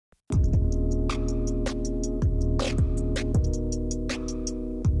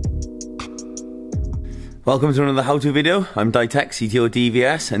Welcome to another how-to video. I'm Ditech, CTO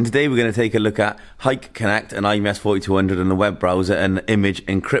DVS, and today we're going to take a look at HikConnect and IMS 4200 in the web browser and image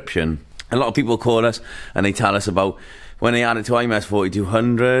encryption. A lot of people call us and they tell us about when they add it to IMS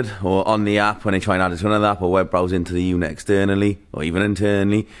 4200 or on the app, when they try and add it to another app or web browser into the unit externally or even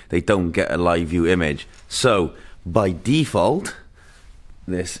internally, they don't get a live view image. So, by default,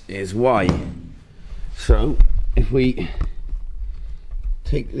 this is why. So, if we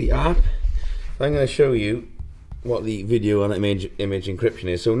take the app, I'm going to show you what the video and image encryption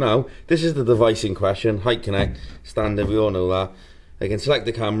is. So now, this is the device in question, HikConnect, standard, we all know that. I can select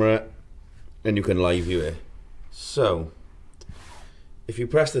the camera and you can live view it. So, if you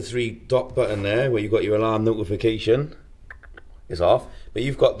press the three dot button there, where you've got your alarm notification, is off, but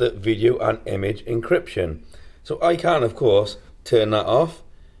you've got the video and image encryption. So I can, of course, turn that off,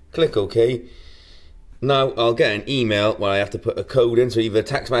 click OK. Now I'll get an email where I have to put a code in, so either a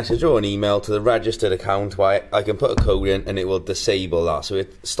text message or an email to the registered account where I can put a code in and it will disable that. So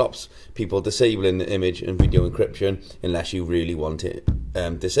it stops people disabling the image and video encryption unless you really want it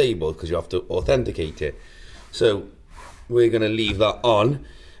disabled, because you have to authenticate it. So we're going to leave that on,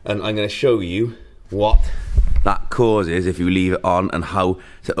 and I'm going to show you what that causes if you leave it on and how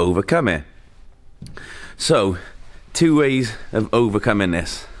to overcome it. So, two ways of overcoming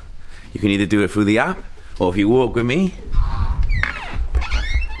this. You can either do it through the app, or if you walk with me,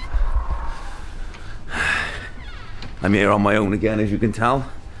 I'm here on my own again, as you can tell.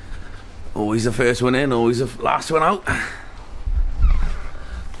 Always the first one in, always the last one out.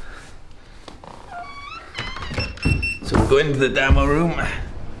 So we'll go into the demo room.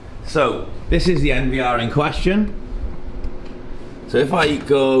 So this is the NVR in question. So if I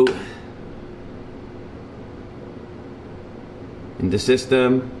go into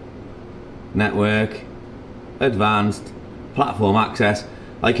System, Network, Advanced, Platform Access,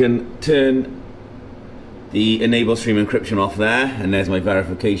 I can turn the Enable Stream Encryption off there, and there's my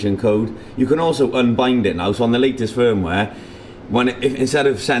verification code. You can also unbind it now. So on the latest firmware, if instead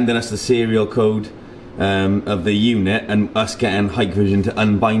of sending us the serial code of the unit and us getting Hikvision to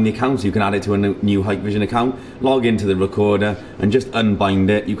unbind the account, so you can add it to a new Hikvision account, log into the recorder and just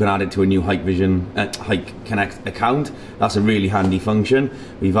unbind it. You can add it to a new HikConnect account. That's a really handy function.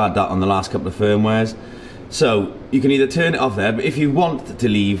 We've had that on the last couple of firmwares. So you can either turn it off there, but if you want to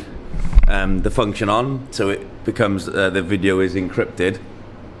leave the function on so it becomes the video is encrypted,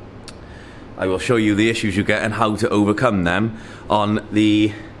 I will show you the issues you get and how to overcome them on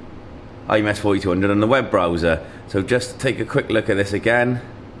the IMS 4200 and the web browser. So just take a quick look at this again.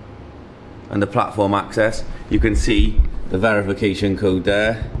 Under platform access, you can see the verification code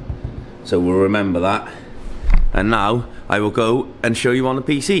there, so we'll remember that. And now I will go and show you on the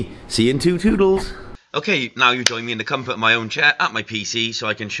PC. See you in two toodles. Okay, now you join me in the comfort of my own chair at my PC so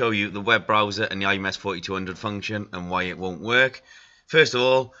I can show you the web browser and the IMS 4200 function and why it won't work. First of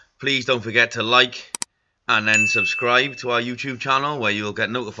all, please don't forget to like and then subscribe to our YouTube channel, where you'll get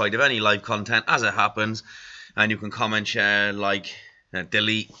notified of any live content as it happens, and you can comment, share, like,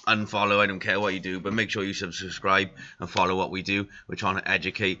 delete, unfollow, I don't care what you do, but make sure you subscribe and follow what we do. We're trying to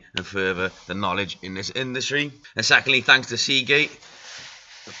educate and further the knowledge in this industry. And secondly, thanks to Seagate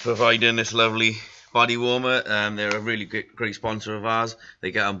for providing this lovely body warmer. They're a really great sponsor of ours.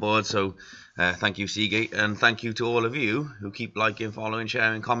 They get on board, so thank you, Seagate, and thank you to all of you who keep liking, following,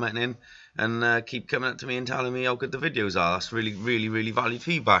 sharing, commenting, and keep coming up to me and telling me how good the videos are. That's really, really, really valued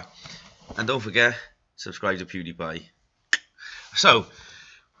feedback. And don't forget, subscribe to PewDiePie. So,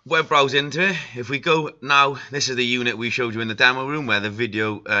 web browse into it. If we go now, this is the unit we showed you in the demo room where the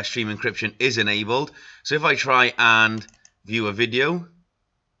video stream encryption is enabled. So if I try and view a video,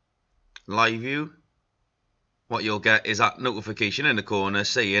 live view, what you'll get is that notification in the corner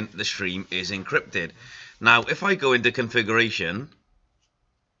saying the stream is encrypted. Now, if I go into configuration,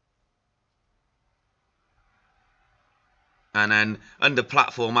 and then under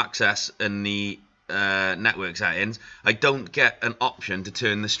platform access in the network settings, I don't get an option to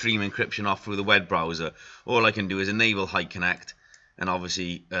turn the stream encryption off through the web browser. All I can do is enable HikConnect and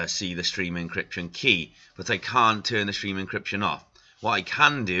obviously see the stream encryption key, but I can't turn the stream encryption off. What I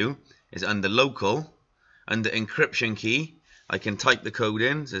can do is under local, under encryption key, I can type the code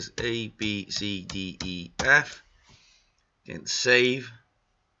in. It says A, B, C, D, E, F. Again, save.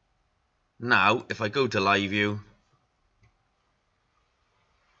 Now, if I go to live view,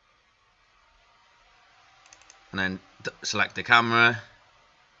 and then select the camera,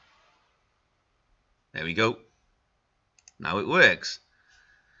 there we go. Now it works.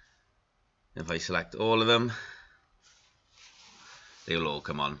 If I select all of them, they'll all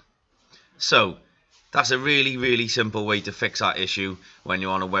come on. So that's a really, really simple way to fix that issue when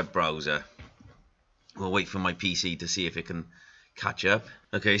you're on a web browser. We'll wait for my PC to see if it can catch up.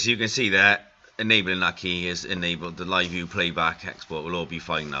 Okay, so you can see there, enabling that key is enabled. The live view, playback, export will all be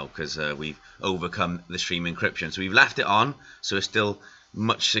fine now because we've overcome the stream encryption. So we've left it on, so it's still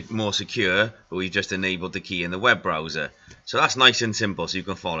much more secure, but we've just enabled the key in the web browser. So that's nice and simple, so you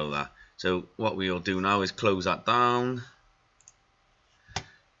can follow that. So what we'll do now is close that down.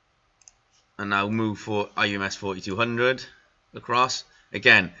 And now move for IMS 4200 across.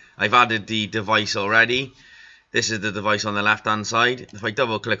 Again, I've added the device already. This is the device on the left hand side. If I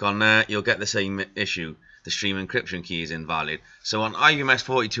double click on there, you'll get the same issue. The stream encryption key is invalid. So on IMS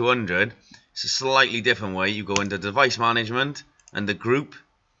 4200, it's a slightly different way. You go into device management, under group,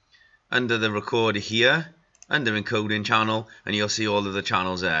 under the recorder here, under encoding channel, and you'll see all of the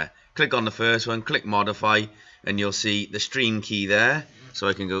channels there. Click on the first one, click modify, and you'll see the stream key there. So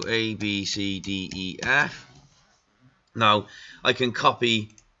I can go A, B, C, D, E, F. Now, I can copy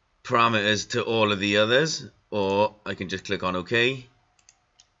parameters to all of the others, or I can just click on OK,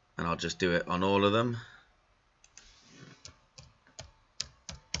 and I'll just do it on all of them.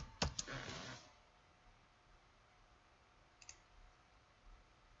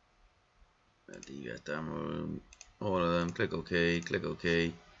 Demo room, all of them, click OK, click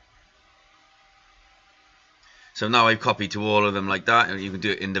OK. So now I've copied to all of them like that, and you can do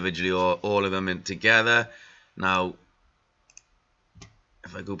it individually or all of them in together. Now,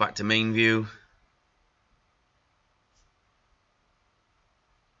 if I go back to main view,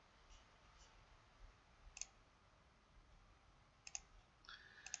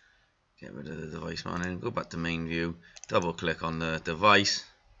 get rid of the device manager, go back to main view, double click on the device.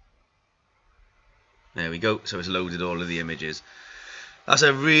 There we go, so it's loaded all of the images. That's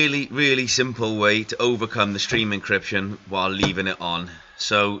a really, really simple way to overcome the stream encryption while leaving it on.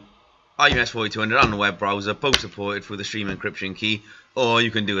 So IMS 4200 and the web browser both supported through the stream encryption key, or you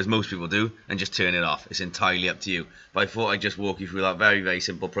can do as most people do and just turn it off. It's entirely up to you. But I thought I'd just walk you through that very, very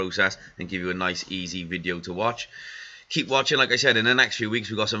simple process and give you a nice, easy video to watch. Keep watching. Like I said, in the next few weeks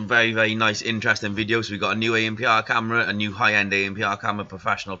we've got some very, very nice, interesting videos. We've got a new ANPR camera, a new high-end ANPR camera,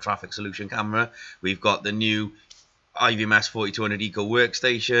 professional traffic solution camera. We've got the new IVMS 4200 Eco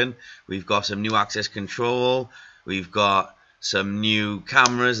workstation. We've got some new access control. We've got some new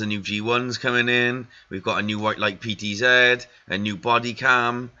cameras, the new G1s coming in. We've got a new white light PTZ, a new body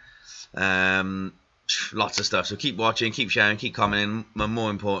cam. Lots of stuff. So keep watching, keep sharing, keep commenting, and more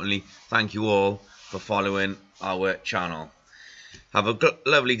importantly, thank you all for following our channel. Have a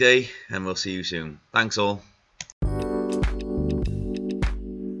lovely day, and we'll see you soon. Thanks all.